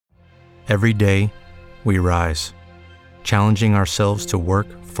Every day, we rise, challenging ourselves to work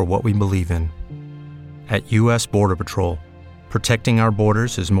for what we believe in. At U.S. Border Patrol, protecting our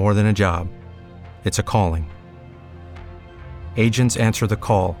borders is more than a job. It's a calling. Agents answer the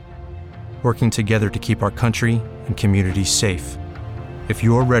call, working together to keep our country and communities safe. If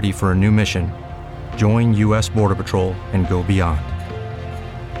you're ready for a new mission, join U.S. Border Patrol and go beyond.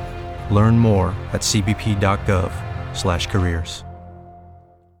 Learn more at cbp.gov/careers.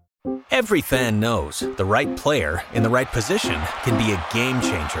 Every fan knows the right player in the right position can be a game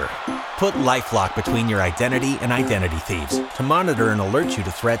changer. Put LifeLock between your identity and identity thieves to monitor and alert you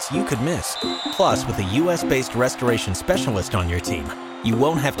to threats you could miss. Plus, with a U.S.-based restoration specialist on your team, you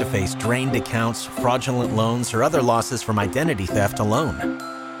won't have to face drained accounts, fraudulent loans, or other losses from identity theft alone.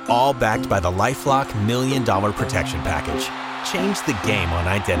 All backed by the LifeLock $1 Million Protection Package. Change the game on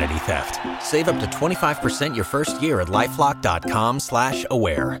identity theft. Save up to 25% your first year at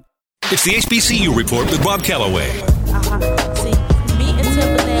LifeLock.com/aware. It's the HBCU Report with Bob Calloway. See, me and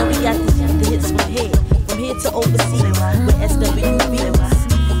Timberland, we got the hits from here to overseas with SWV.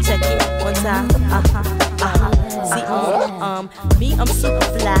 Check it one time. See, me, I'm super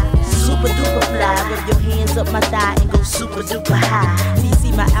fly, super duper fly. With your hands up my thigh and go super duper high.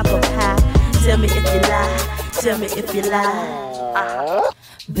 See my apple pie. Tell me if you lie. Tell me if you lie.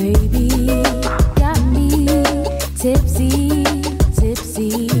 Baby, got me tipsy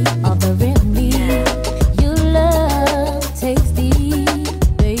of the Remy. Your love tasty,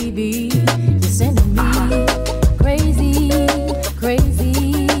 baby. You're sending me crazy.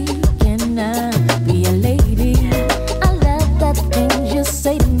 Can I be a lady? I love the things you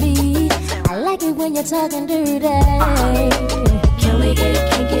say to me. I like it when you're talking dirty. Can we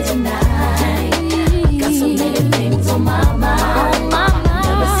get kinky tonight? Got so many things on my mind.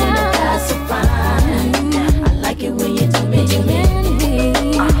 Never seen a guy so fine. I like it when you do me. Can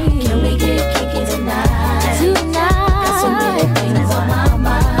we get kinky tonight? Got so many things on my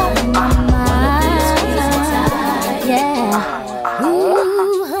mind. Wanna be squeeze me tight. Yeah.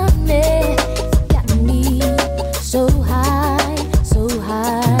 Ooh, honey, got me so high. I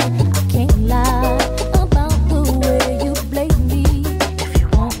can't lie about the way you play me. If you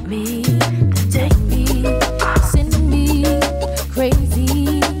want me, then take me, send me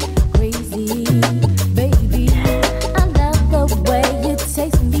crazy, baby. I love the way you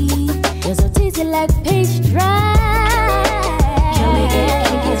taste me. You're so tasty like pastry. Can we get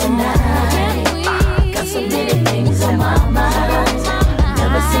kinky tonight? Got so many things on my mind.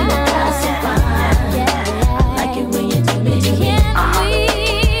 Never seen a guy so fine. I like it when you do me.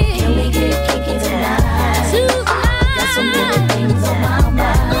 Can we get kinky tonight? Got so many things on my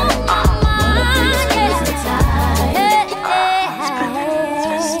mind. Wanna be squeeze me tight.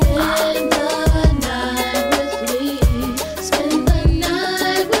 Spend the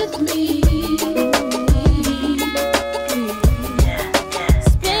night with me.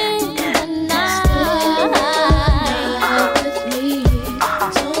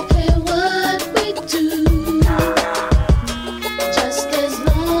 Don't care what we do, just as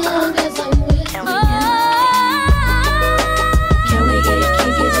long as I'm with you. Can we get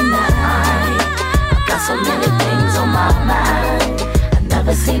kinky tonight? Got so many things on my mind. I've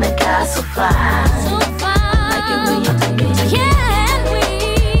never seen a guy so fine. Like it when you do me.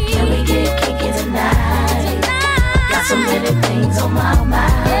 Can we get kinky tonight? Got so many things on my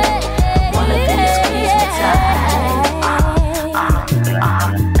mind. Wanna be squeeze me tight.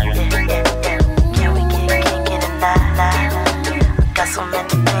 Can we get kinky tonight? Got so many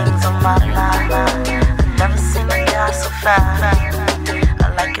things on my mind. I've never seen a guy so fine. I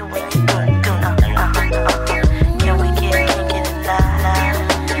like it when you do. Can we get kinky tonight?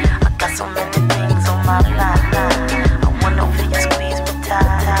 I got so many things on my mind. I wanna feel you squeeze me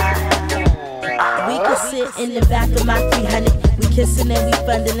tight. We could sit in the back of my 300. We kissing and we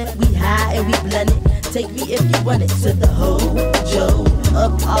fondling. We high and we blunting. Take me if you want it to the Hojo.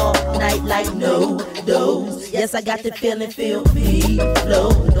 Up all night like no dose. Yes, I got the feeling, feel me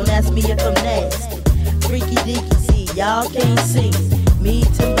flow. Don't ask me if I'm nasty. Freaky deaky, see, y'all can't see. Me,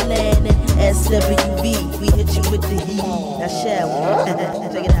 Timberland, and SWV. We hit you with the heat. Now shall we?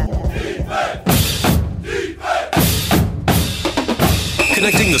 Check it out.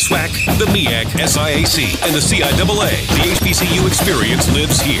 Connecting the SWAC, the MEAC, SIAC, and the CIAA. The HBCU experience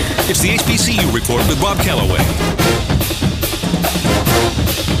lives here. It's the HBCU Report with Bob Calloway.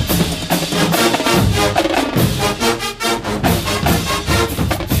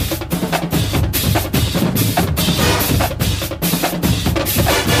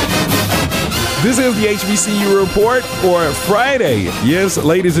 This is the HBCU report for Friday. Yes,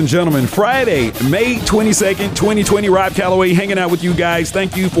 ladies and gentlemen, Friday, May 22nd, 2020. Rob Calloway hanging out with you guys.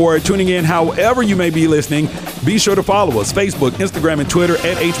 Thank you for tuning in however you may be listening. Be sure to follow us, Facebook, Instagram, and Twitter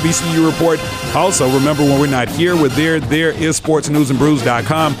at HBCU Report. Also, remember when we're not here, we're there is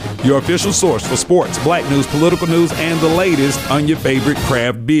sportsnewsandbrews.com, your official source for sports, black news, political news, and the latest on your favorite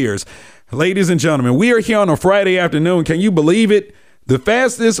craft beers. Ladies and gentlemen, we are here on a Friday afternoon. Can you believe it? The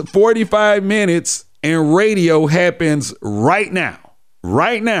fastest 45 minutes in radio happens right now.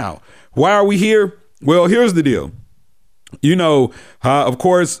 Right now. Why are we here? Well, here's the deal. You know, of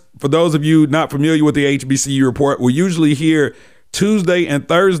course, for those of you not familiar with the HBCU report, we're usually here Tuesday and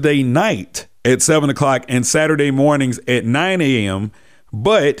Thursday night at 7 o'clock and Saturday mornings at 9 a.m.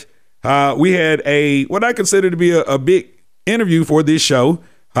 But we had what I consider to be a big interview for this show.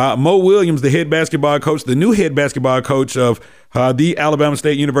 Mo Williams, the head basketball coach, the new head basketball coach of the Alabama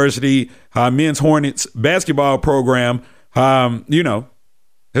State University men's Hornets basketball program, has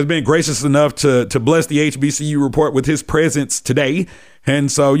been gracious enough to bless the HBCU report with his presence today.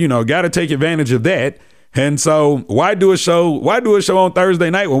 And so, got to take advantage of that. And so why do a show on Thursday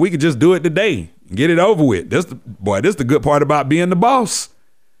night when we could just do it today, get it over with? This the good part about being the boss.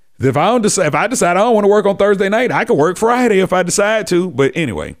 If I decide I don't want to work on Thursday night, I can work Friday if I decide to. But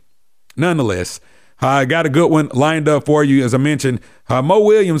anyway, nonetheless, I got a good one lined up for you. As I mentioned, Mo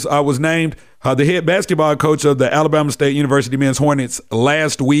Williams was named the head basketball coach of the Alabama State University men's Hornets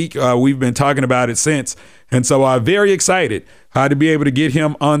last week. We've been talking about it since. And so I'm very excited to be able to get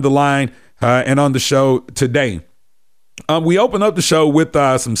him on the line and on the show today. We open up the show with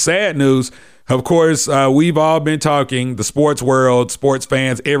some sad news. Of course, we've all been talking, the sports world, sports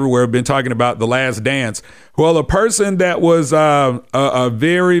fans everywhere have been talking about The Last Dance. Well, a person that was a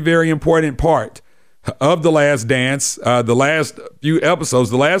very, very important part of The Last Dance, the last two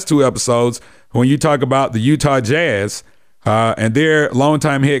episodes, when you talk about the Utah Jazz and their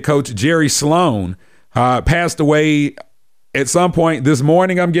longtime head coach, Jerry Sloan, passed away at some point this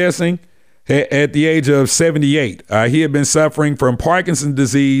morning, I'm guessing, at the age of 78. He had been suffering from Parkinson's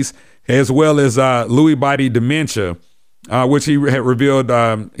disease as well as Lewy body dementia, which he had revealed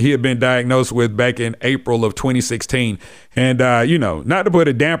he had been diagnosed with back in April of 2016. And, not to put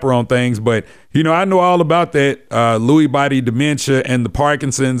a damper on things, but, I know all about that Lewy body dementia and the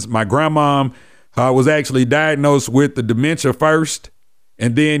Parkinson's. My grandma was actually diagnosed with the dementia first.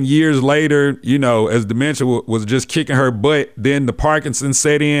 And then years later, as dementia was just kicking her butt, then the Parkinson's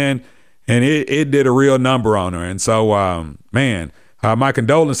set in and it did a real number on her. And so, my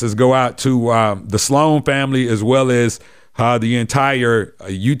condolences go out to the Sloan family as well as the entire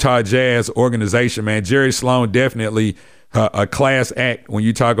Utah Jazz organization, man. Jerry Sloan, definitely a class act when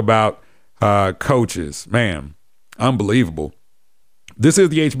you talk about coaches. Man, unbelievable. This is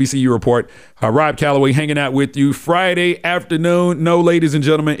the HBCU report. Rob Calloway hanging out with you Friday afternoon. No, ladies and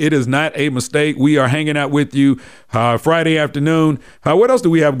gentlemen, it is not a mistake. We are hanging out with you Friday afternoon. What else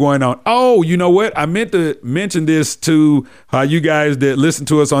do we have going on? Oh, you know what? I meant to mention this to you guys that listen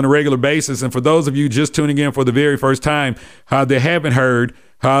to us on a regular basis. And for those of you just tuning in for the very first time that haven't heard,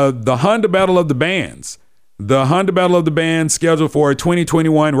 the Honda Battle of the Bands. The Honda Battle of the Bands scheduled for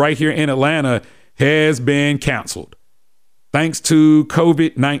 2021 right here in Atlanta has been canceled. Thanks to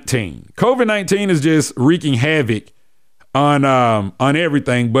COVID-19. COVID-19 is just wreaking havoc on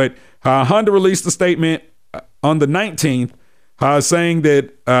everything. But Honda released a statement on the 19th saying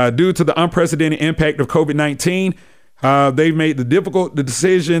that due to the unprecedented impact of COVID-19, they've made the difficult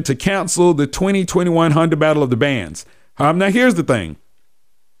decision to cancel the 2021 Honda Battle of the Bands. Now, here's the thing.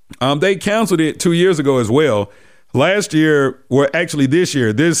 They canceled it 2 years ago as well. Last year, well, actually this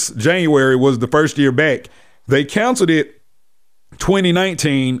year, this January was the first year back. They canceled it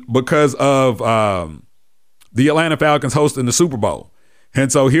 2019 because of the Atlanta Falcons hosting the Super Bowl. And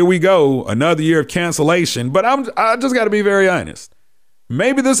so here we go, another year of cancellation. But I just got to be very honest.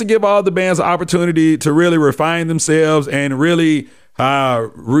 Maybe this will give all the bands an opportunity to really refine themselves and really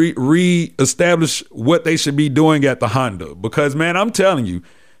reestablish what they should be doing at the Honda. Because, man, I'm telling you,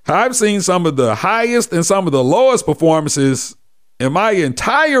 I've seen some of the highest and some of the lowest performances in my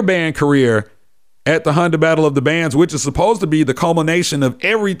entire band career at the Honda Battle of the Bands, which is supposed to be the culmination of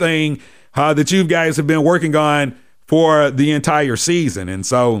everything that you guys have been working on for the entire season. And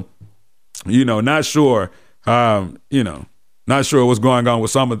so, not sure what's going on with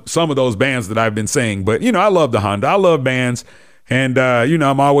some of those bands that I've been seeing. But, I love the Honda. I love bands. And,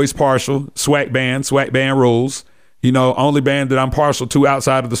 I'm always partial. SWAC band rules. Only band that I'm partial to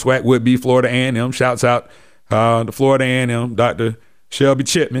outside of the SWAC would be Florida A&M. Shouts out to Florida A&M, Dr. Shelby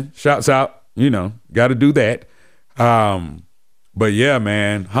Chipman. Shouts out. Got to do that. But yeah,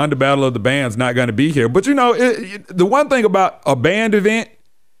 man, Honda Battle of the Band's not going to be here. But the one thing about a band event,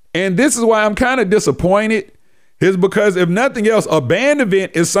 and this is why I'm kind of disappointed, is because if nothing else, a band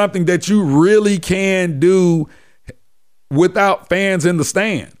event is something that you really can do without fans in the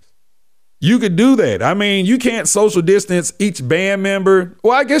stands. You could do that. I mean, you can't social distance each band member.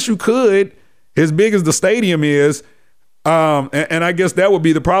 Well, I guess you could, as big as the stadium is. And I guess that would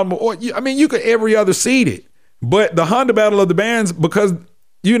be the problem. Or, I mean, you could every other seat it. But the Honda Battle of the Bands, because,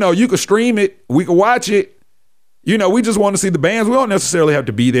 you could stream it, we could watch it. We just want to see the bands. We don't necessarily have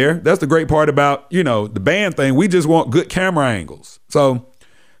to be there. That's the great part about, the band thing. We just want good camera angles. So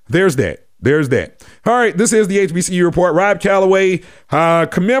there's that. All right, this is the HBCU Report. Rob Calloway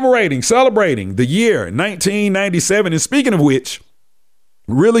celebrating the year 1997. And speaking of which,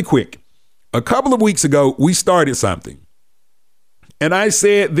 really quick, a couple of weeks ago, we started something. And I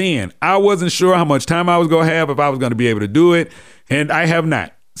said then, I wasn't sure how much time I was going to have, if I was going to be able to do it. And I have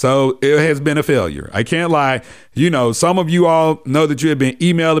not. So it has been a failure. I can't lie. Some of you all know that you have been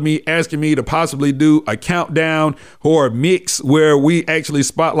emailing me, asking me to possibly do a countdown or a mix where we actually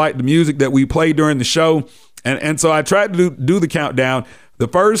spotlight the music that we play during the show. And so I tried to do the countdown. The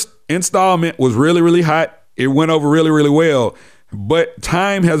first installment was really, really hot. It went over really, really well. But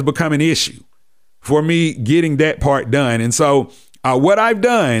time has become an issue for me getting that part done. And so what I've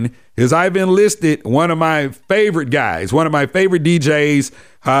done is I've enlisted one of my favorite guys, one of my favorite DJs,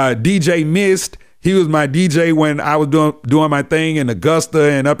 DJ Mist. He was my DJ when I was doing my thing in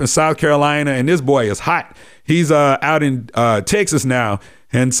Augusta and up in South Carolina. And this boy is hot. He's out in Texas now.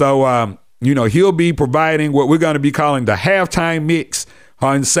 And so, he'll be providing what we're going to be calling the halftime mix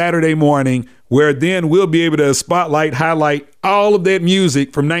on Saturday morning, where then we'll be able to highlight all of that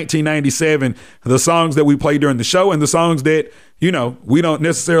music from 1997, the songs that we play during the show and the songs that, we don't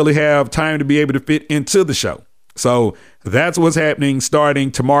necessarily have time to be able to fit into the show. So that's what's happening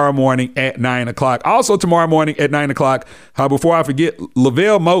starting tomorrow morning at 9 o'clock. Also tomorrow morning at 9 o'clock, before I forget,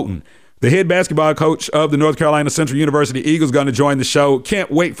 Lavelle Moten, the head basketball coach of the North Carolina Central University Eagles, going to join the show.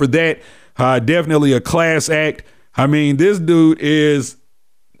 Can't wait for that. Definitely a class act. I mean, this dude is,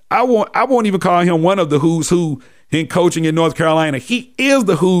 I won't even call him one of the who's who in coaching in North Carolina. He is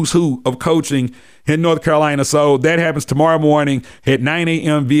the who's who of coaching in North Carolina. So that happens tomorrow morning at 9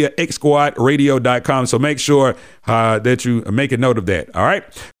 a.m. via xsquadradio.com. So make sure that you make a note of that. All right.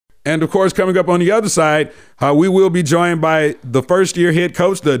 And of course, coming up on the other side, we will be joined by the first-year head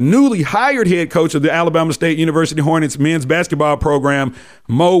coach, the newly hired head coach of the Alabama State University Hornets men's basketball program,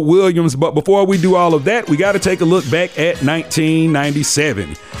 Mo Williams. But before we do all of that, we got to take a look back at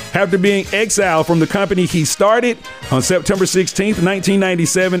 1997. After being exiled from the company he started on September 16th,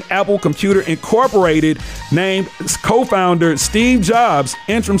 1997, Apple Computer Incorporated named co-founder Steve Jobs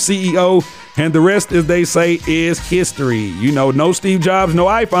interim CEO. And the rest, as they say, is history. No Steve Jobs, no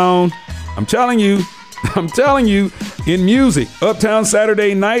iPhone. I'm telling you, in music, Uptown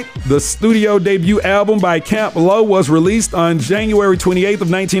Saturday Night, the studio debut album by Camp Lo, was released on January 28th of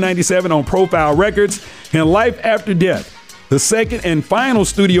 1997 on Profile Records. And Life After Death, the second and final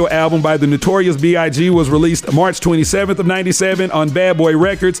studio album by the Notorious B.I.G., was released March 27th of 97 on Bad Boy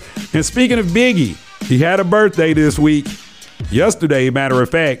Records. And speaking of Biggie, he had a birthday this week. Yesterday, matter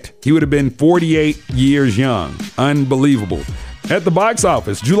of fact, he would have been 48 years young. Unbelievable. At the box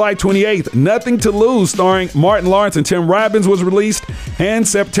office, July 28th, Nothing to Lose, starring Martin Lawrence and Tim Robbins, was released. And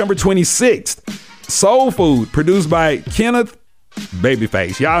September 26th, Soul Food, produced by Kenneth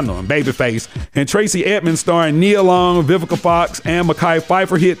Babyface, y'all know him, Babyface, and Tracy Edmonds, starring Nia Long, Vivica Fox, and Mekhi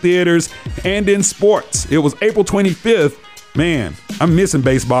Phifer, hit theaters. And in sports, it was April 25th. Man, I'm missing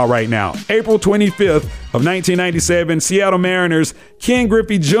baseball right now. April 25th of 1997, Seattle Mariners' Ken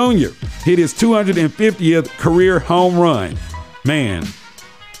Griffey Jr. hit his 250th career home run. Man,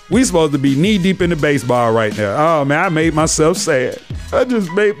 we supposed to be knee-deep into baseball right now. Oh, man, I made myself sad. I just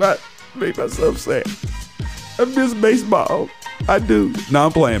made myself sad. I miss baseball. I do. No,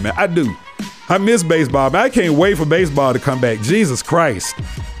 I'm playing, man. I do. I miss baseball, man. I can't wait for baseball to come back. Jesus Christ.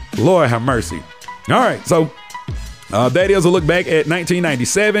 Lord have mercy. All right, so that is a look back at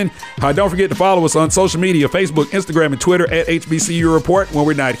 1997. Don't forget to follow us on social media, Facebook, Instagram, and Twitter at HBCU Report. When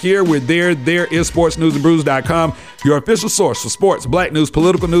we're not here, we're there. There is sportsnewsandbrews.com, your official source for sports, black news,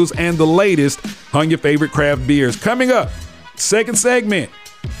 political news, and the latest on your favorite craft beers. Coming up, second segment,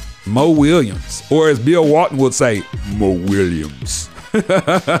 Mo Williams, or as Bill Walton would say, Mo Williams.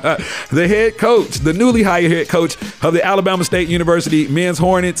 The head coach, the newly hired head coach of the Alabama State University men's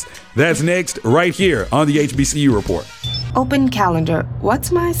Hornets. That's next right here on the HBCU Report. Open calendar.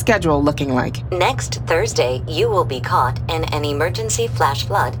 What's my schedule looking like? Next Thursday, you will be caught in an emergency flash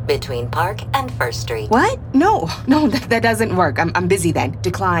flood between Park and First Street. What? No, that doesn't work. I'm busy then.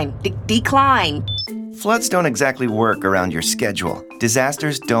 Decline. Decline. Floods don't exactly work around your schedule.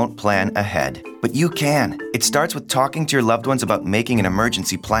 Disasters don't plan ahead, but you can. It starts with talking to your loved ones about making an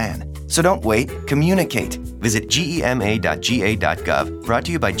emergency plan. So don't wait, communicate. Visit gema.ga.gov. Brought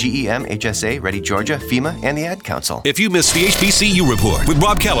to you by GEM, HSA, Ready Georgia, FEMA, and the Ad Council. If you missed the HBCU Report with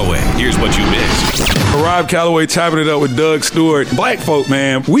Rob Calloway, here's what you missed. Rob Calloway chopping it up with Doug Stewart. Black folk,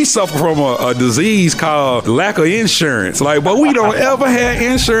 man, we suffer from a disease called lack of insurance. But we don't ever have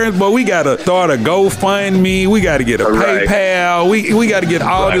insurance, but we got to start a GoFundMe. We got to get a PayPal. We got to get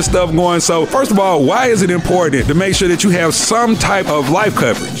all this stuff going. So, first of all, why is it important to make sure that you have some type of life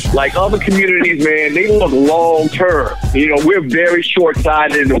coverage? Like other communities, man, they look long term. We're very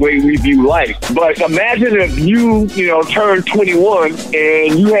short-sighted in the way we view life. But imagine if you turned 21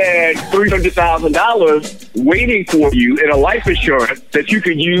 and you had $300,000 waiting for you in a life insurance that you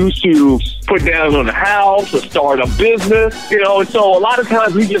could use to put down on a house or start a business. And so a lot of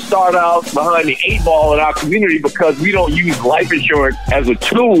times we just start out behind the 8 ball in our community because we don't use life insurance as a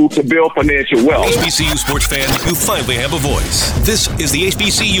tool to build financial wealth. HBCU sports fan, you finally have a voice. This is the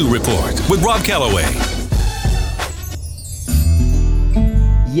HBCU Report with Rob Calloway.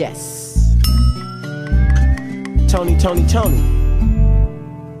 Yes. Tony.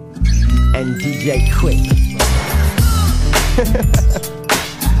 And DJ Quick.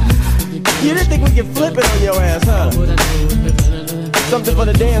 You didn't think we could flip it on your ass, huh? Something for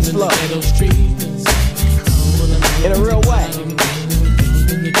the dance floor. In a real way.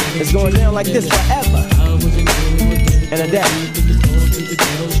 It's going down like this forever and a day.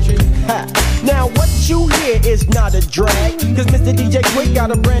 Ha. Now what you hear is not a drag, cause Mr. DJ Quick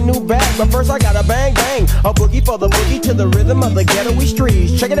got a brand new bag. But first I gotta bang bang, a boogie for the boogie to the rhythm of the ghetto-y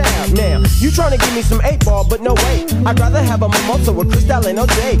streets. Check it out now, you tryna give me some 8 ball, but no way. I'd rather have a mimosa with Cristal and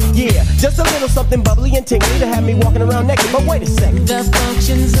OJ. Yeah, just a little something bubbly and tingly to have me walking around naked. But wait a second, the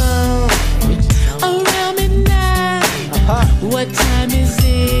function's on around midnight. What time is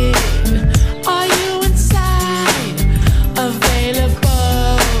it? Are you inside?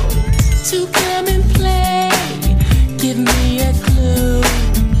 Available to come and play? Give me a clue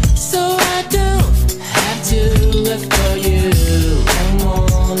so I don't have to look for you. Come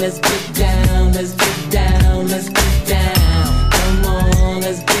on, let's get down, let's get down, let's get down. Come on,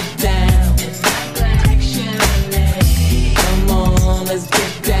 let's get down. It's like Black Chevrolet. Come on, let's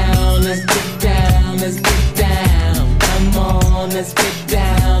get down, let's get down, let's get down. Come on, let's get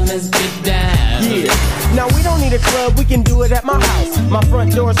down, let's get down. Yeah. Now we don't need a club, we can do it at my house. My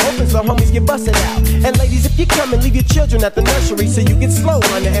front door's open so homies get busted out. And ladies, if you come and leave your children at the nursery so you get slow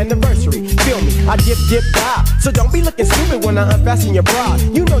on the anniversary. Feel me, I dip, die. So don't be looking stupid when I unfasten your bra.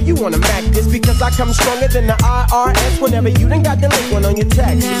 You know you wanna mac this because I come stronger than the IRS whenever you done got the link one on your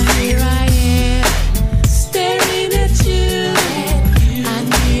taxes. Now here I am, staring at you. I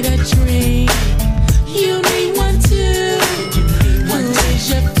need a drink. You need one too. One is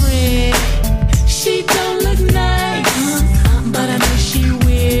your friend. She don't look nice, but I know she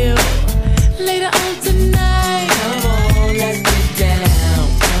will later on tonight. Come on, let's get down.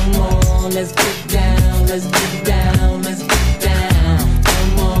 Come on, let's get down. Let's get down. Let's get down.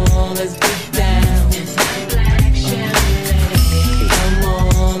 Come on, let's get down. It's like Black Chevrolet. Come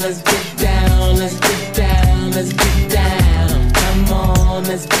on, let's get down. Let's get down. Let's get down. Come on,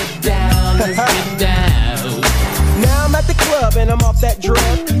 let's get down. Let's get down. Now I'm at the club and I'm off that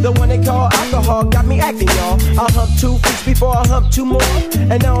drug. The one they call alcohol got me acting, y'all. I humped 2 feet before I humped 2 more.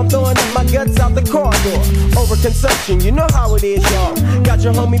 And now I'm throwing up my guts out the corridor. Overconsumption, you know how it is, y'all. Got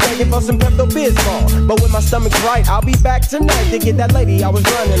your homie begging for some Pepto-Bismol. But when my stomach's right, I'll be back tonight to get that lady I was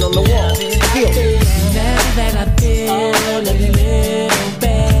running on the wall. Feel me. Now that I feel a little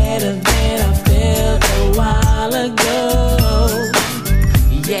better than I felt a while ago.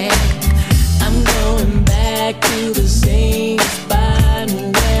 Yeah, I'm going back to the same spot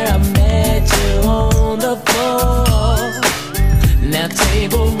where I met you on the floor. Now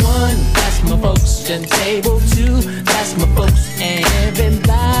table 1, that's my folks, and table 2, that's my folks, and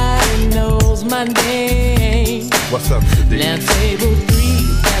everybody knows my name. What's up, Sadiq? Now table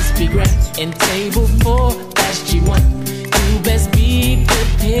 3, that's Big Rap, and table 4, that's G1. You best be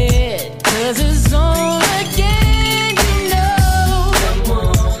prepared, 'cause it's on again, you know. Come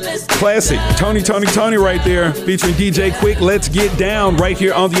on, let's get Classic. Tony right there, featuring DJ Quick. Let's get down right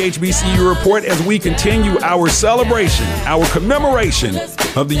here on the HBCU Report as we continue our celebration, our commemoration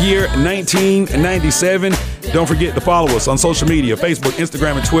of the year 1997. Don't forget to follow us on social media, Facebook,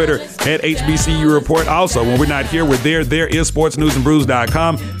 Instagram, and Twitter at HBCU Report. Also, when we're not here, we're there. There is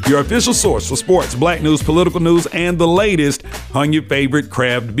sportsnewsandbrews.com, your official source for sports, black news, political news, and the latest on your favorite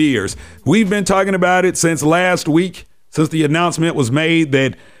craft beers. We've been talking about it since last week, since the announcement was made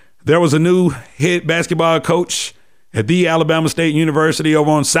that there was a new head basketball coach at the Alabama State University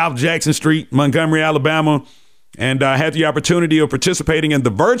over on South Jackson Street, Montgomery, Alabama. And I had the opportunity of participating in the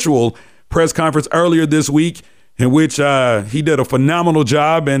virtual press conference earlier this week, in which he did a phenomenal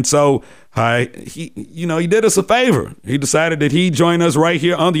job. And so he did us a favor. He decided that he'd join us right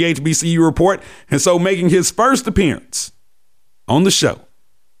here on the HBCU Report. And so making his first appearance on the show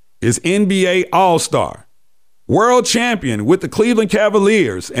is NBA All-Star, world champion with the Cleveland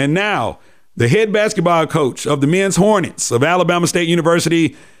Cavaliers, and now the head basketball coach of the men's Hornets of Alabama State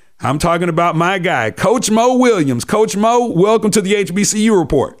University. I'm talking about my guy, Coach Mo Williams. Coach Mo, welcome to the HBCU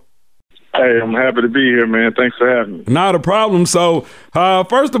Report. Hey, I'm happy to be here, man. Thanks for having me. Not a problem. So,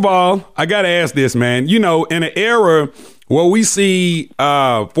 first of all, I got to ask this, man. You know, in an era where we see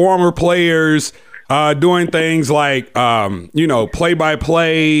former players doing things like,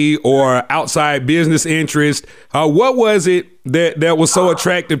 play-by-play or outside business interest, what was it that was so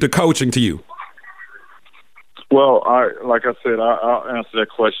attractive to coaching to you? Well, like I said, I'll answer that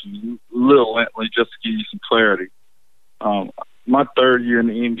question a little lengthy just to give you some clarity. My third year in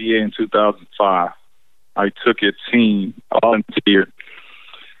the NBA in 2005, I took a team, volunteer,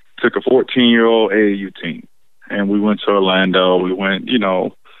 took a 14-year-old AAU team, and we went to Orlando. We went,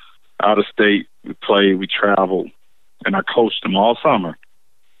 out of state. We played, we traveled, and I coached them all summer.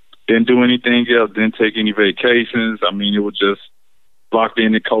 Didn't do anything else, didn't take any vacations. I mean, it was just locked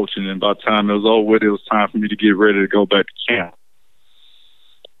in coaching, and by the time it was over with, it was time for me to get ready to go back to camp.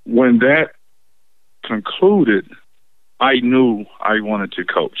 When that concluded, I knew I wanted to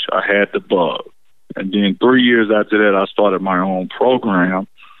coach. I had the bug. And then 3 years after that, I started my own program,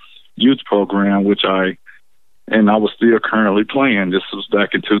 youth program, which I was still currently playing. This was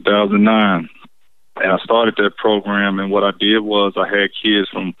back in 2009. And I started that program, and what I did was I had kids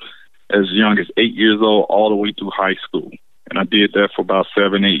from as young as 8 years old all the way through high school. And I did that for about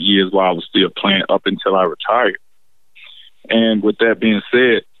 7, 8 years while I was still playing up until I retired. And with that being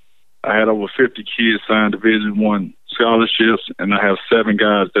said, I had over 50 kids sign Division I scholarships, and I have 7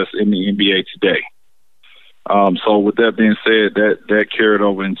 guys that's in the NBA today. So with that being said, that carried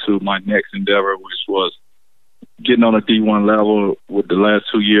over into my next endeavor, which was getting on a D1 level. With the last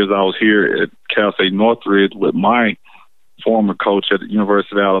 2 years I was here at Cal State Northridge with my former coach at the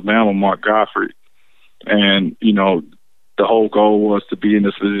University of Alabama, Mark Gottfried. And, the whole goal was to be in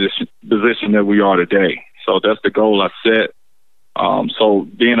this position that we are today. So that's the goal I set. So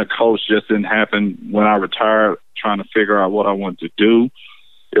being a coach just didn't happen when I retired, trying to figure out what I wanted to do.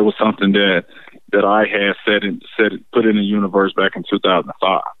 It was something that I had put in the universe back in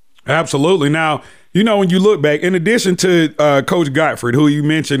 2005. Absolutely. Now, when you look back, in addition to Coach Gottfried, who you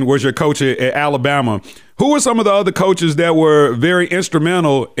mentioned was your coach at Alabama, who were some of the other coaches that were very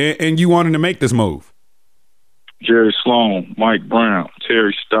instrumental in you wanting to make this move? Jerry Sloan, Mike Brown,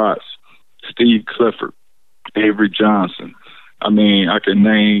 Terry Stotts, Steve Clifford, Avery Johnson. I mean, I can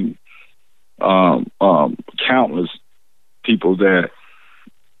name countless people that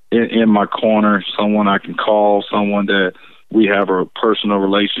in my corner, someone I can call, someone that we have a personal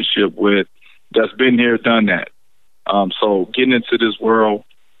relationship with that's been here, done that. So getting into this world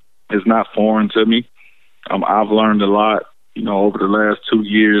is not foreign to me. I've learned a lot, over the last 2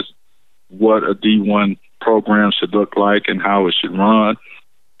 years, what a D1 program should look like and how it should run.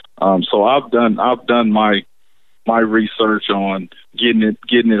 So I've done my research on getting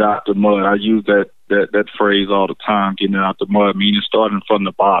it out the mud. I use that phrase all the time, getting it out the mud, meaning starting from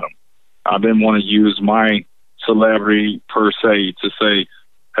the bottom. I didn't want to use my celebrity per se to say,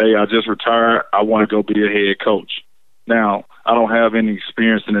 hey, I just retired, I want to go be a head coach. Now, I don't have any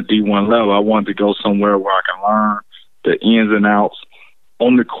experience in the D1 level. I wanted to go somewhere where I can learn the ins and outs.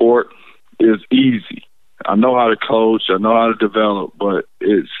 On the court is easy. I know how to coach, I know how to develop, but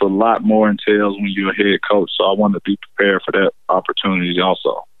it's a lot more entails when you're a head coach. So I want to be prepared for that opportunity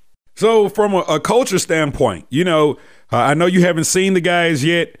also. So from a culture standpoint, I know you haven't seen the guys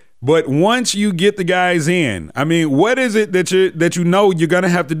yet, but once you get the guys in, I mean, what is it that you're going to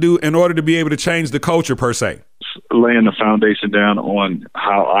have to do in order to be able to change the culture per se? Laying the foundation down on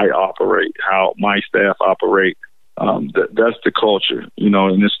how I operate, how my staff operate. That's the culture,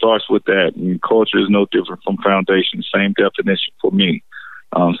 and it starts with that. And culture is no different from foundation, same definition for me.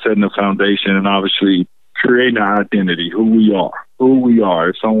 Setting the foundation and obviously creating an identity, who we are.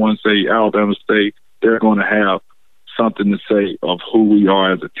 If someone say Alabama State, they're going to have something to say of who we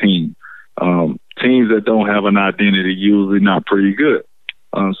are as a team. teams that don't have an identity usually not pretty good.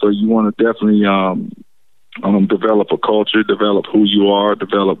 So you want to definitely develop a culture, develop who you are,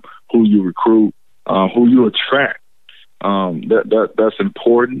 develop who you recruit, who you attract. That's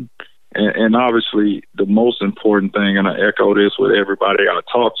important. And obviously the most important thing, and I echo this with everybody I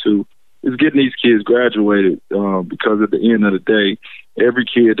talk to, is getting these kids graduated because at the end of the day, every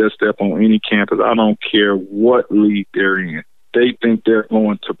kid that step on any campus, I don't care what league they're in, they think they're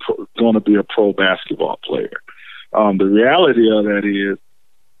going to be a pro basketball player. The reality of that is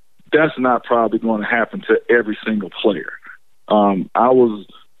that's not probably going to happen to every single player. I was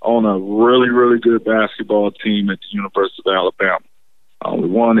on a really, really good basketball team at the University of Alabama. We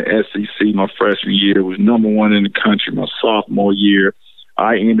won the SEC my freshman year, was number one in the country my sophomore year.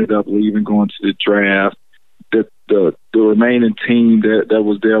 I ended up leaving, going to the draft. The remaining team that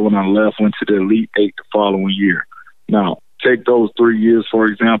was there when I left went to the Elite Eight the following year. Now, take those 3 years, for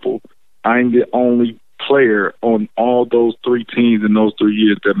example. I'm the only player on all those three teams in those 3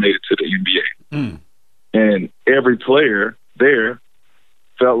 years that made it to the NBA. And every player there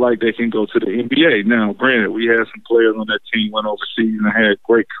felt like they can go to the NBA. Now, granted, we had some players on that team went overseas and had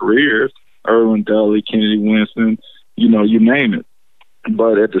great careers. Erwin Dudley, Kennedy Winston, you name it.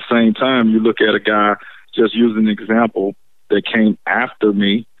 But at the same time, you look at a guy, just using an example, that came after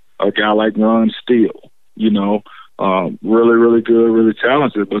me, a guy like Ron Steele, really, really good, really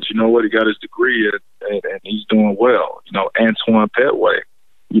talented. But you know what? He got his degree and he's doing well. Antoine Petway,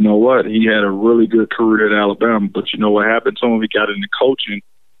 you know what? He had a really good career at Alabama. But you know what happened to him? He got into coaching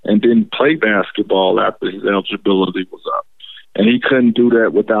and didn't play basketball after his eligibility was up. And he couldn't do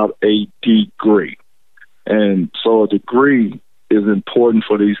that without a degree. And so a degree is important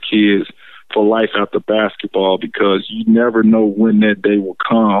for these kids for life after basketball, because you never know when that day will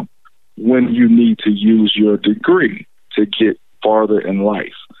come when you need to use your degree to get farther in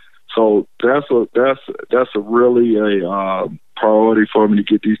life. So that's a really a priority for me, to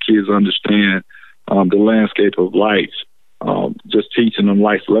get these kids to understand the landscape of life, just teaching them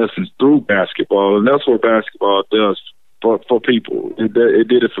life lessons through basketball. And that's what basketball does for people. It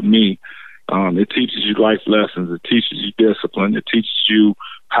did it for me. It teaches you life lessons. It teaches you discipline. It teaches you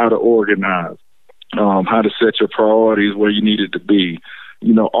how to organize, how to set your priorities where you needed to be.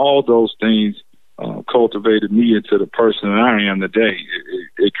 All those things cultivated me into the person that I am today.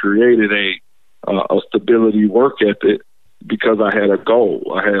 It created a stability work ethic because I had a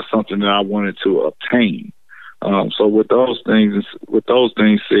goal. I had something that I wanted to obtain. So with those things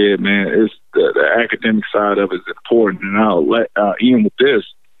said, man, it's the academic side of it is important. And I'll end with this.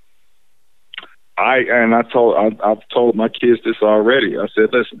 I've told my kids this already. I said,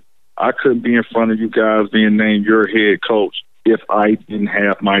 listen, I couldn't be in front of you guys being named your head coach if I didn't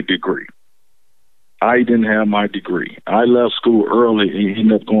have my degree. I didn't have my degree. I left school early and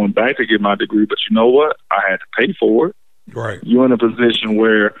ended up going back to get my degree. But you know what? I had to pay for it. Right. You're in a position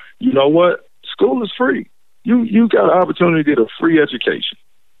where, you know what? School is free. You got an opportunity to get a free education.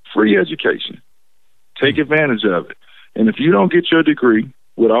 Free education. Take advantage of it. And if you don't get your degree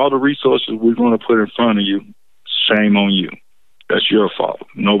with all the resources we're going to put in front of you, shame on you. That's your fault,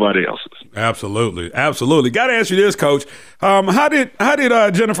 nobody else's. Absolutely. Got to ask you this, Coach. How did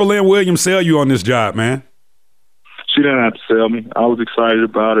Jennifer Lynn Williams sell you on this job, man? She didn't have to sell me. I was excited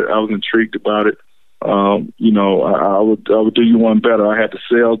about it. I was intrigued about it. I would do you one better. I had to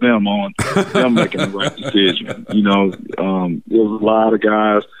sell them on them making the right decision. There was a lot of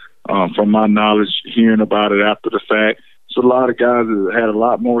guys, from my knowledge, hearing about it after the fact. So a lot of guys that had a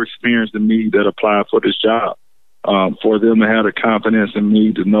lot more experience than me that applied for this job. For them to have the confidence in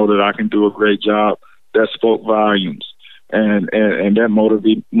me to know that I can do a great job, that spoke volumes. And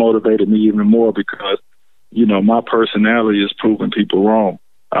that motivated me even more because, my personality is proving people wrong.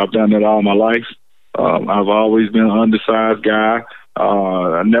 I've done that all my life. I've always been an undersized guy.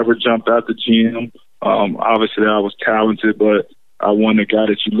 I never jumped out the gym. Obviously, I was talented, but I wasn't a guy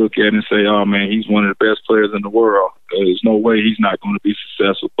that you look at and say, oh, man, he's one of the best players in the world. There's no way he's not going to be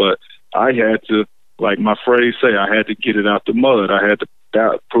successful. But I had to, like my phrase say, I had to get it out the mud. I had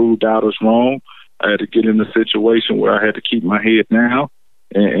to prove doubters wrong. I had to get in a situation where I had to keep my head down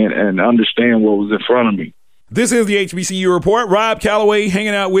and understand what was in front of me. This is the HBCU Report. Rob Calloway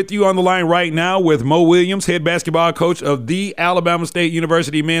hanging out with you on the line right now with Mo Williams, head basketball coach of the Alabama State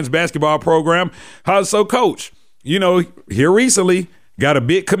University men's basketball program. So, Coach, here recently got a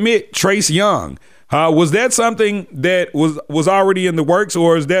big commit, Trace Young. Was that something that was already in the works,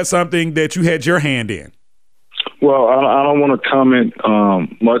 or is that something that you had your hand in? Well, I don't want to comment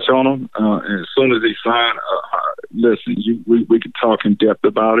much on him. As soon as he signed, listen, we could talk in depth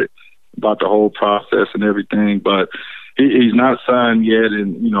about it, about the whole process and everything. But he's not signed yet,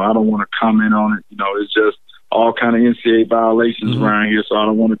 and, I don't want to comment on it. It's just all kind of NCAA violations around here, so I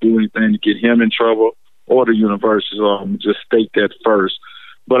don't want to do anything to get him in trouble or the university. So I'm just state that first.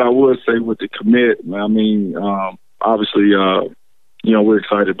 But I would say with the commit, obviously, we're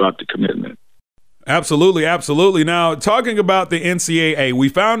excited about the commitment. Absolutely, absolutely. Now, talking about the NCAA, we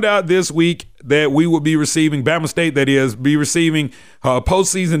found out this week that we will be receiving, Bama State that is, be receiving a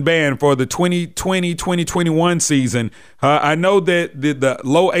postseason ban for the 2020-2021 season. I know that the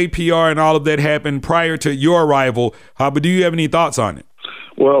low APR and all of that happened prior to your arrival, but do you have any thoughts on it?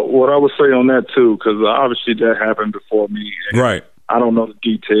 Well, what I would say on that, too, because obviously that happened before me. Right. I don't know the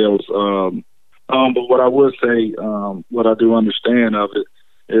details. But what I would say, what I do understand of it,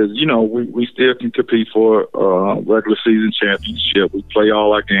 is, we still can compete for regular season championship. We play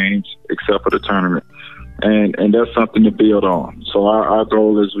all our games except for the tournament. And that's something to build on. So our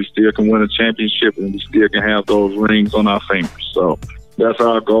goal is we still can win a championship and we still can have those rings on our fingers. So that's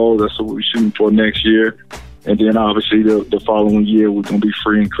our goal. That's what we're shooting for next year. And then obviously the following year, we're going to be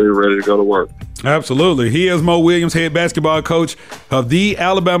free and clear, ready to go to work. Absolutely. He is Mo Williams, head basketball coach of the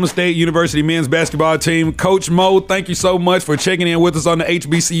Alabama State University men's basketball team. Coach Mo, thank you so much for checking in with us on the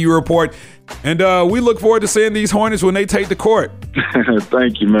HBCU Report. And we look forward to seeing these Hornets when they take the court.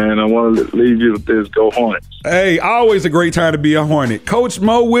 Thank you, man. I want to leave you with this. Go Hornets. Hey, always a great time to be a Hornet. Coach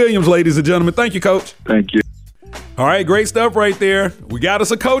Mo Williams, ladies and gentlemen. Thank you, Coach. Thank you. All right, great stuff right there. We got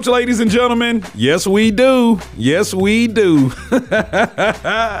us a coach, ladies and gentlemen. Yes, we do. Yes, we do.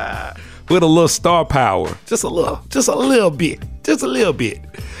 With a little star power. Just a little bit.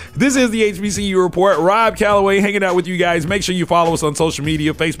 This is the HBCU Report. Rob Calloway hanging out with you guys. Make sure you follow us on social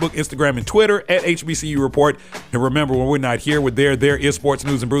media, Facebook, Instagram, and Twitter at HBCU Report. And remember, when we're not here, we're there. There is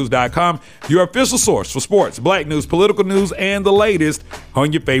sportsnewsandbrews.com, your official source for sports, black news, political news, and the latest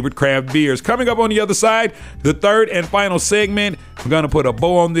on your favorite craft beers. Coming up on the other side, the third and final segment. We're going to put a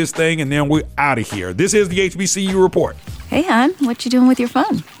bow on this thing, and then we're out of here. This is the HBCU Report. Hey, hon, what you doing with your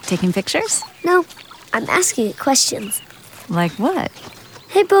phone? Taking pictures? No, I'm asking it questions. Like what?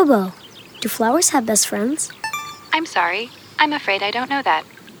 Hey, Bobo, do flowers have best friends? I'm sorry. I'm afraid I don't know that.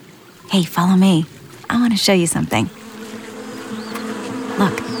 Hey, follow me. I want to show you something.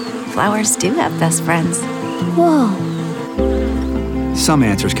 Look, flowers do have best friends. Whoa. Some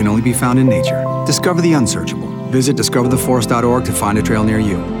answers can only be found in nature. Discover the unsearchable. Visit discovertheforest.org to find a trail near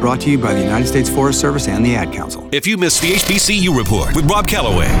you. Brought to you by the United States Forest Service and the Ad Council. If you missed the HBCU Report with Rob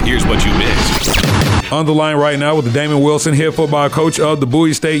Calloway, here's what you missed. On the line right now with the Damon Wilson, head football coach of the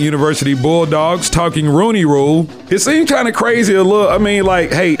Bowie State University Bulldogs, talking Rooney Rule. It seems kind of crazy a little. I mean,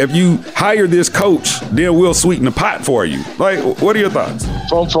 like, hey, if you hire this coach, then we'll sweeten the pot for you. Like, what are your thoughts?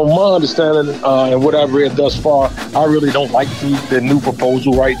 From my understanding and what I've read thus far, I really don't like the new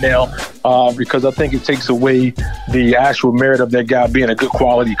proposal right now because I think it takes away the actual merit of that guy being a good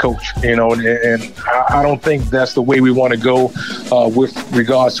quality coach, and I don't think that's the way we want to go with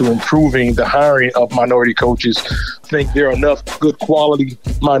regards to improving the hiring of minority coaches. I think there are enough good quality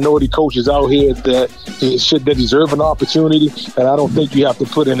minority coaches out here that deserve an opportunity, and I don't think you have to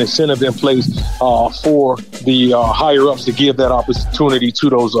put an incentive in place for the higher-ups to give that opportunity to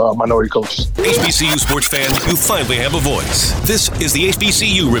those minority coaches. HBCU sports fans, you finally have a voice. This is the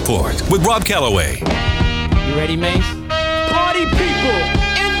HBCU Report with Rob Calloway. You ready, Mace? Party people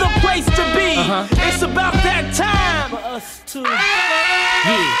in the place to be. It's about that time for us to.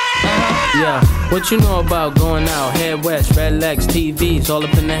 Yeah, what you know about going out, head west, red legs, TVs, all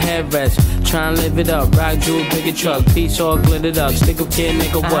up in the headrest. Try and live it up, rock jewel, bigger truck, piece all glittered up, stick a kid,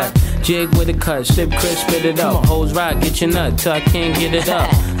 nigga, what? Jig with a cut, sip crisp, spit it up, hoes rock, get your nut till I can't get it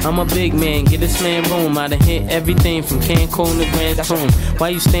up. I'm a big man, get this man room, I done hit everything from Cancun to Grand Tune. Why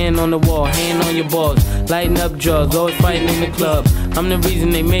you stand on the wall, hand on your balls, lighting up drugs, always fighting in the club. I'm the reason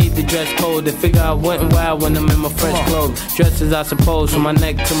they made the dress code, to figure out what and why when I'm in my fresh clothes. Dresses, I suppose, from my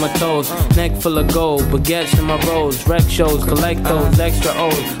neck to my toes, neck full of gold, baguettes in my rolls, rec shows, collect those extra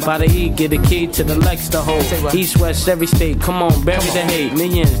O's. By the E, get a key to the Lex to hold. East, west, every state, come on, bury the hate.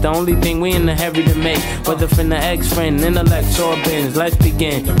 Millions, the only thing we in the hurry to make. Whether from the ex-friend, intellect, or bins, let's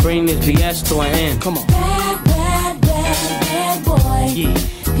begin. Bring this BS to an end. Come on. Bad boy. Yeah.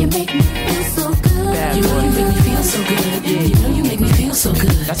 You make me feel so good. Bad you know you make me feel so good. Yeah. You know you make me feel so good.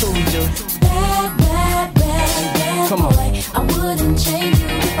 That's what we do. Bad Come boy. on. I wouldn't change you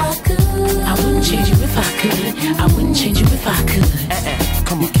if I could. I wouldn't change you if I could. I wouldn't change you if I could.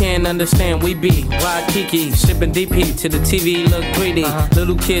 Come You can't understand, we be Waikiki, sipping DP to the TV look greedy.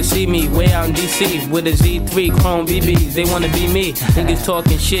 Little kids see me way out in DC with a Z3 Chrome BBs. They wanna be me. Niggas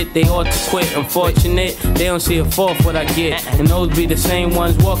talking shit, they ought to quit. Unfortunate, they don't see a fourth what I get. And those be the same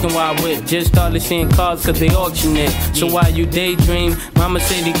ones walking while I whip. Just started seeing cars cause they auction it. So while you daydream, mama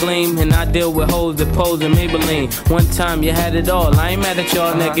say they gleam, and I deal with hoes that pose in Maybelline. One time you had it all. I ain't mad at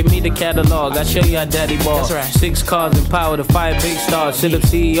y'all, now give me the catalog. I show you how daddy ball. 6 cars and power to 5 big stars. Sit up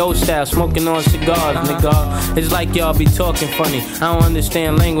CEO style, smoking on cigars, nigga. It's like y'all be talking funny. I don't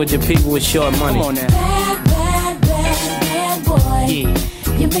understand language of people with short money. Come on now. Bad boy. Yeah.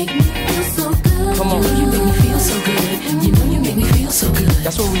 You make me feel so good. Come on. You make me feel so good. You know you make me feel so good.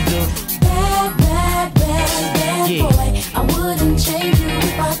 That's what we do. Bad boy. I wouldn't change you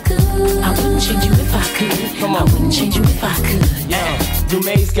if I could. I wouldn't change you if I could. Come on. I wouldn't change you if I could. Yeah.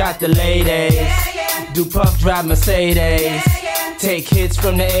 Dumae's got the ladies. Do Puff drive Mercedes. Take hits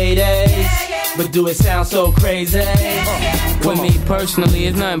from the 80s, but do it sound so crazy? With me personally,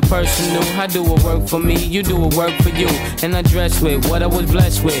 it's nothing personal. I do what work for me, you do what work for you. And I dress with what I was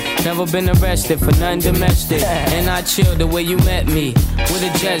blessed with. Never been arrested for nothing domestic. And I chill the way you met me. With a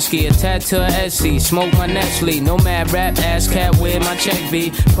jet ski, a tattoo of Etsy. Smoke my Nestle, no mad rap, ass cat where my check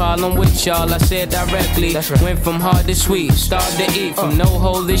be. Problem with y'all, I said directly. Went from hard to sweet, starved to eat. From no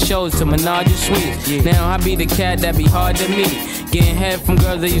holy shows to menage a suite. Now I be the cat that be hard to meet. Getting head from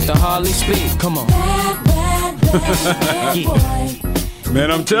girls that used to hardly speak. Come on. Man,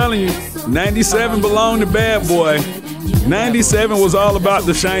 I'm telling you, 97 belonged to Bad Boy. 97 was all about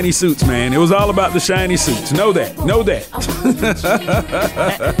the shiny suits, man. It was all about the shiny suits. Know that. Know that.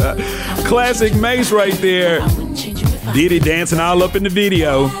 Classic Mace right there. Diddy dancing all up in the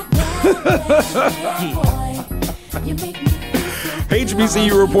video.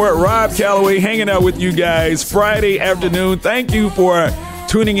 HBCU Report, Rob Calloway hanging out with you guys Friday afternoon. Thank you for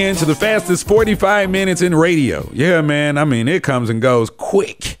tuning in to the fastest 45 minutes in radio. Yeah, man. I mean, it comes and goes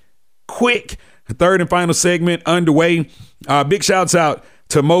quick. Third and final segment underway. Big shouts out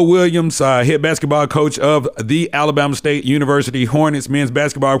to Mo Williams, head basketball coach of the Alabama State University Hornets men's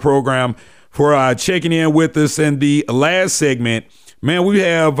basketball program, for checking in with us in the last segment. Man, we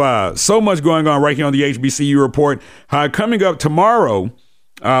have so much going on right here on the HBCU Report. Coming up tomorrow,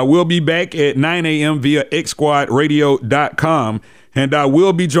 we'll be back at 9 a.m. via xsquadradio.com. And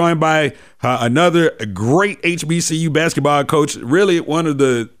we'll be joined by another great HBCU basketball coach, really one of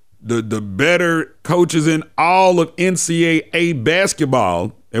the better coaches in all of NCAA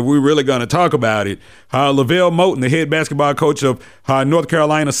basketball, if we're really going to talk about it. Lavelle Moten, the head basketball coach of North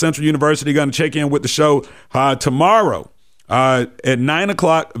Carolina Central University, going to check in with the show tomorrow. At 9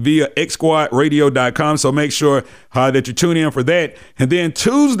 o'clock via xsquadradio.com. So make sure that you tune in for that. And then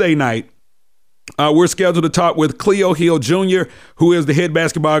Tuesday night, we're scheduled to talk with Cleo Hill Jr., who is the head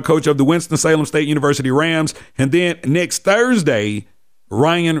basketball coach of the Winston-Salem State University Rams. And then next Thursday,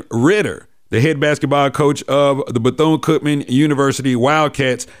 Ryan Ritter, the head basketball coach of the Bethune-Cookman University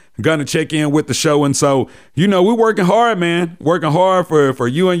Wildcats, going to check in with the show. And so, you know, we're working hard, man. Working hard for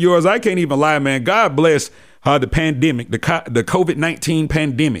you and yours. I can't even lie, man. God bless the pandemic, the COVID-19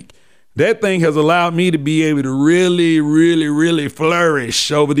 pandemic. That thing has allowed me to be able to really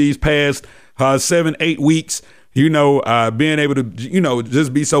flourish over these past 7-8 weeks. You know, being able to, you know,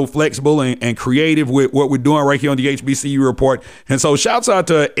 just be so flexible and creative with what we're doing right here on the HBCU Report. And so shouts out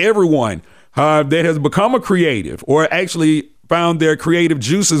to everyone that has become a creative or actually found their creative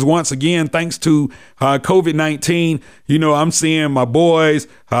juices once again, thanks to COVID-19. You know, I'm seeing my boys,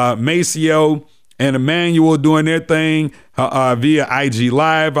 Maceo and Emmanuel, doing their thing via IG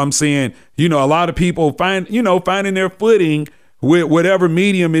Live. I'm seeing, you know, a lot of people finding their footing with whatever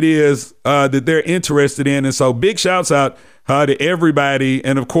medium it is that they're interested in. And so big shouts out to everybody.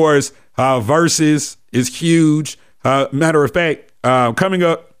 And of course, Versus is huge. Matter of fact, coming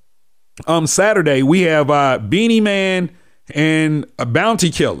up Saturday, we have Beanie Man and a Bounty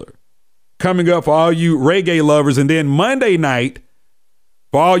Killer coming up for all you reggae lovers. And then Monday night,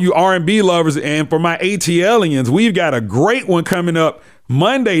 for all you R&B lovers and for my ATLians, we've got a great one coming up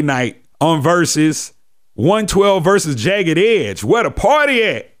Monday night on Versus. 112 versus Jagged Edge. Where the party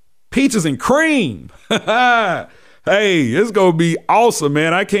at? Peaches and cream. Hey, it's going to be awesome,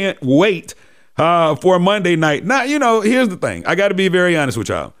 man. I can't wait for Monday night. Now, you know, here's the thing. I got to be very honest with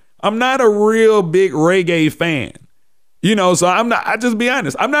y'all. I'm not a real big reggae fan. You know, so I just be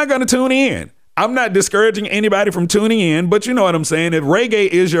honest. I'm not going to tune in. I'm not discouraging anybody from tuning in, but you know what I'm saying? If reggae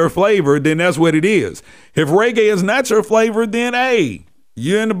is your flavor, then that's what it is. If reggae is not your flavor, then hey,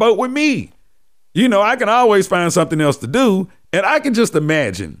 you're in the boat with me. You know, I can always find something else to do, and I can just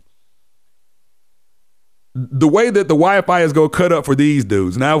imagine the way that the Wi-Fi is going to cut up for these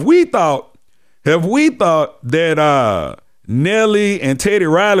dudes. Now, if we thought that Nelly and Teddy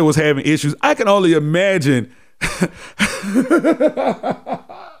Riley was having issues, I can only imagine.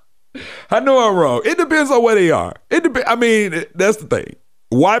 I know I'm wrong. It depends on where they are. I mean, that's the thing.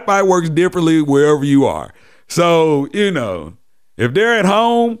 Wi-Fi works differently wherever you are. So, if they're at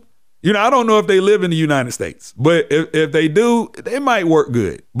home, I don't know if they live in the United States, but if they do, it might work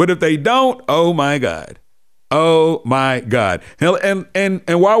good. But if they don't, oh my God. Oh my God. And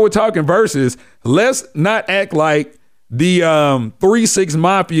while we're talking verses, let's not act like the 3-6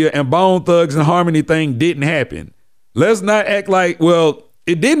 Mafia and Bone Thugs and Harmony thing didn't happen. Let's not act like, well,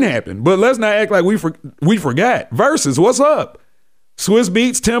 it didn't happen, but let's not act like we forgot. Versus, what's up? Swiss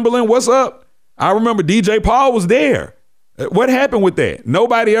Beats, Timberland, what's up? I remember DJ Paul was there. What happened with that?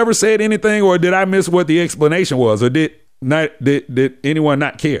 Nobody ever said anything, or did I miss what the explanation was, or did anyone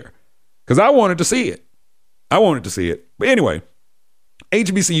not care? Because I wanted to see it. But anyway,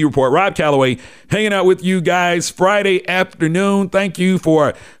 HBCU Report, Rob Calloway hanging out with you guys Friday afternoon. Thank you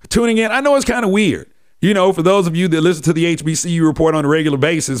for tuning in. I know it's kind of weird. For those of you that listen to the HBCU Report on a regular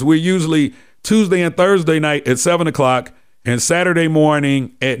basis, we're usually Tuesday and Thursday night at 7 o'clock and Saturday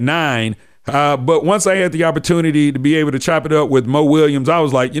morning at 9. But once I had the opportunity to be able to chop it up with Mo Williams, I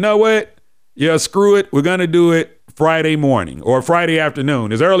was like, you know what? Yeah, screw it. We're going to do it Friday morning or Friday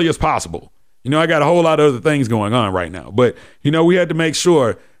afternoon as early as possible. I got a whole lot of other things going on right now. But, we had to make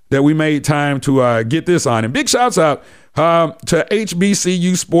sure that we made time to get this on. And big shouts out to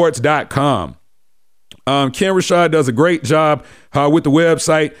HBCUsports.com. Ken Rashad does a great job with the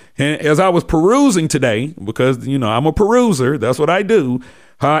website. And as I was perusing today, because, I'm a peruser, that's what I do.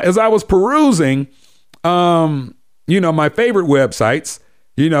 As I was perusing, my favorite websites,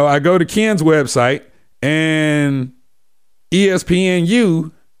 I go to Ken's website, and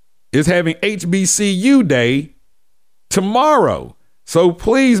ESPNU is having HBCU Day tomorrow. So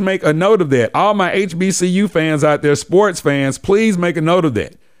please make a note of that. All my HBCU fans out there, sports fans, please make a note of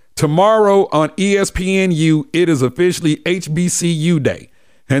that. Tomorrow on ESPNU, it is officially HBCU Day.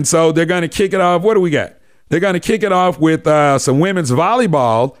 And so they're going to kick it off. What do we got? They're going to kick it off with some women's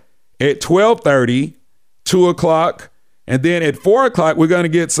volleyball at 12:30, 2 o'clock. And then at 4 o'clock, we're going to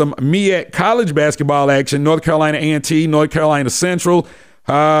get some MEAC college basketball action, North Carolina A&T, North Carolina Central.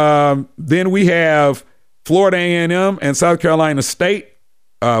 Then we have Florida A&M and South Carolina State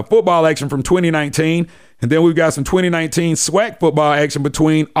football action from 2019. And then we've got some 2019 SWAC football action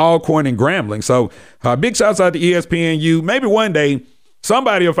between Alcorn and Grambling. So big shouts out to ESPNU. Maybe one day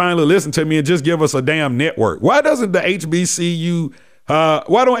somebody will finally listen to me and just give us a damn network. Why doesn't the HBCU,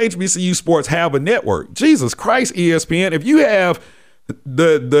 why don't HBCU sports have a network? Jesus Christ, ESPN. If you have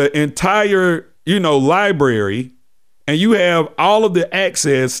the entire, library and you have all of the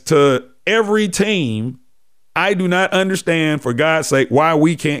access to every team, I do not understand, for God's sake, why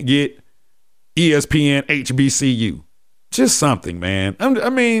we can't get ESPN HBCU. Just something, man.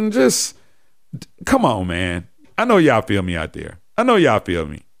 Just come on, man. I know y'all feel me out there.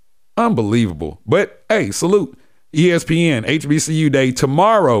 Unbelievable. But hey, salute ESPN HBCU Day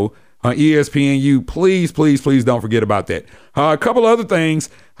tomorrow on ESPNU. Please, please, please don't forget about that. A couple other things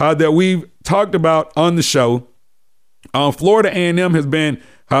that we've talked about on the show. Florida A&M has been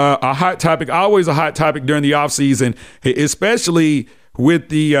a hot topic, always a hot topic during the offseason, especially with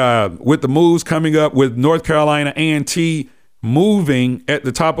the moves coming up with North Carolina A&T moving at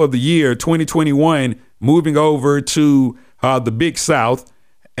the top of the year, 2021, moving over to the Big South.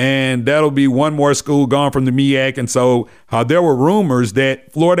 And that'll be one more school gone from the MEAC. And so there were rumors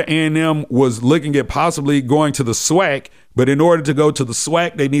that Florida A&M was looking at possibly going to the SWAC. But in order to go to the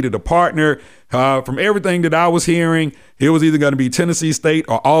SWAC, they needed a partner. From everything that I was hearing, it was either going to be Tennessee State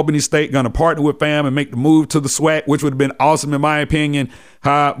or Albany State going to partner with FAM and make the move to the SWAC, which would have been awesome in my opinion.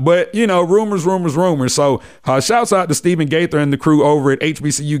 But, rumors. So shouts out to Stephen Gaither and the crew over at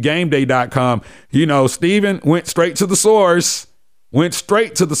HBCUGameDay.com. Stephen went straight to the source.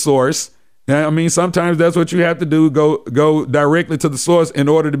 Sometimes that's what you have to do, go directly to the source in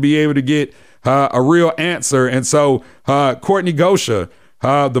order to be able to get a real answer. And so Courtney Gosha,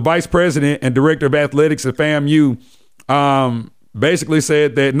 the vice president and director of athletics at FAMU, basically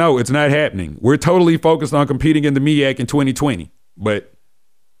said that, no, it's not happening. We're totally focused on competing in the MEAC in 2020. But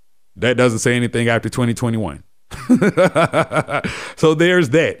that doesn't say anything after 2021. So there's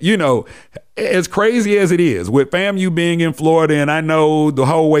that. As crazy as it is, with FAMU being in Florida, and I know the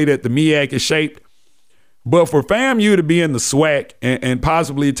whole way that the MEAC is shaped, but for FAMU to be in the SWAC and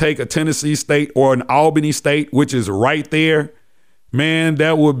possibly take a Tennessee State or an Albany State, which is right there, man,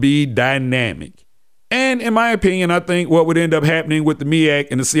 that would be dynamic. And in my opinion, I think what would end up happening with the MEAC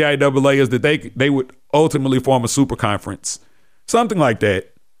and the CIAA is that they would ultimately form a super conference. Something like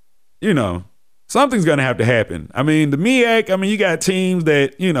that. You know, something's going to have to happen. I mean, the MEAC, I mean, you got teams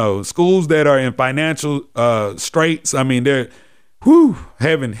that, you know, schools that are in financial straits. I mean, they're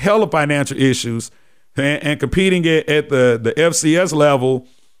having hella financial issues, and competing at the FCS level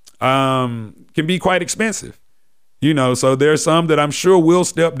can be quite expensive. You know, so there's some that I'm sure will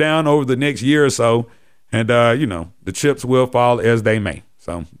step down over the next year or so, and, you know, the chips will fall as they may.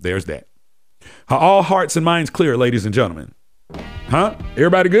 So there's that. Are all hearts and minds clear, ladies and gentlemen? Huh?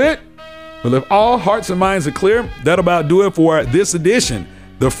 Everybody good? Well, if all hearts and minds are clear, that'll about do it for this edition,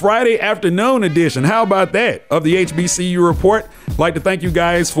 the Friday afternoon edition. How about that of the HBCU Report? I'd like to thank you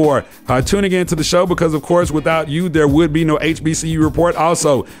guys for tuning in to the show, because, of course, without you, there would be no HBCU Report.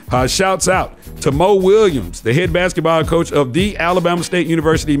 Also, shouts out to Mo Williams, the head basketball coach of the Alabama State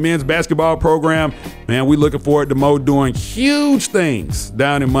University men's basketball program. Man, we're looking forward to Mo doing huge things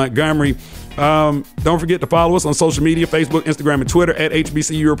down in Montgomery. Don't forget to follow us on social media, Facebook, Instagram, and Twitter at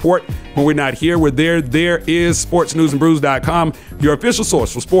HBCU Report. When we're not here, we're there. There is sportsnewsandbrews.com, your official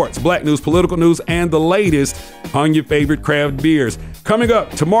source for sports, black news, political news, and the latest on your favorite craft beers. Coming up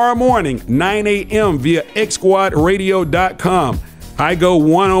tomorrow morning, 9 a.m. via xsquadradio.com. I go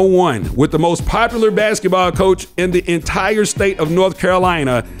one-on-one with the most popular basketball coach in the entire state of North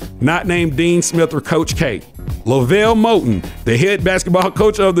Carolina, not named Dean Smith or Coach K. Lavelle Moten, the head basketball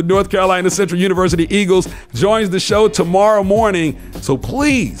coach of the North Carolina Central University Eagles, joins the show tomorrow morning. So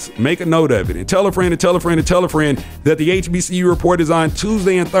please make a note of it and tell a friend and tell a friend and tell a friend that the HBCU Report is on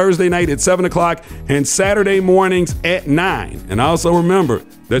Tuesday and Thursday night at 7 o'clock and Saturday mornings at 9. And also remember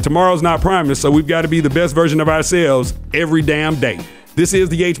that tomorrow's not promised, so we've got to be the best version of ourselves every damn day. This is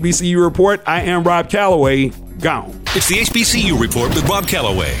the HBCU Report. I am Rob Calloway. Gone. It's the HBCU Report with Rob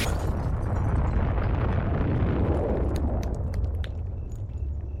Calloway.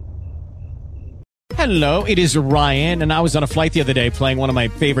 Hello, it is Ryan, and I was on a flight the other day playing one of my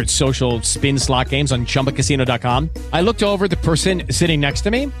favorite social spin slot games on ChumbaCasino.com. I looked over at the person sitting next to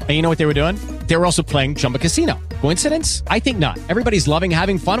me, and you know what they were doing? They were also playing Chumba Casino. Coincidence? I think not. Everybody's loving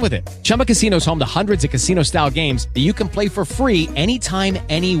having fun with it. Chumba Casino is home to hundreds of casino-style games that you can play for free anytime,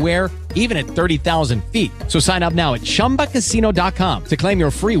 anywhere, even at 30,000 feet. So sign up now at ChumbaCasino.com to claim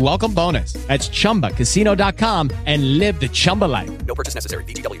your free welcome bonus. That's ChumbaCasino.com and live the Chumba life. No purchase necessary.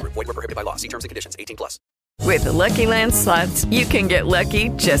 VGW. Void where prohibited by law. See terms and conditions. 18+. With the Lucky Land Slots, you can get lucky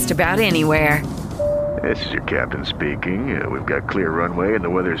just about anywhere. This is your captain speaking. We've got clear runway and the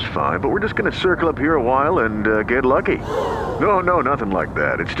weather's fine, but we're just going to circle up here a while and get lucky. No, nothing like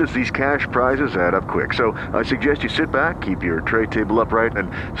that. It's just these cash prizes add up quick. So I suggest you sit back, keep your tray table upright,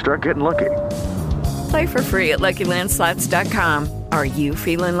 and start getting lucky. Play for free at LuckyLandSlots.com. Are you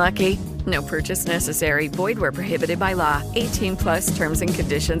feeling lucky? No purchase necessary. Void where prohibited by law. 18+ terms and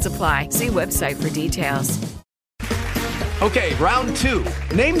conditions apply. See website for details. Okay, round two.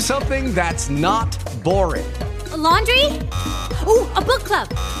 Name something that's not boring. A laundry? Ooh, a book club.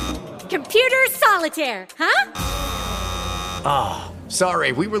 Computer solitaire, huh? Ah,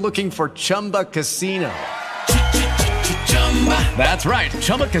 sorry, we were looking for Chumba Casino. That's right,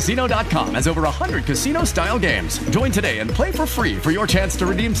 ChumbaCasino.com has over 100 casino-style games. Join today and play for free for your chance to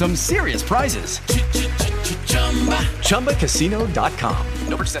redeem some serious prizes. ChumbaCasino.com.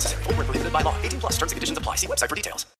 No purchase necessary. Void where prohibited by law. 18+ terms and conditions apply. See website for details.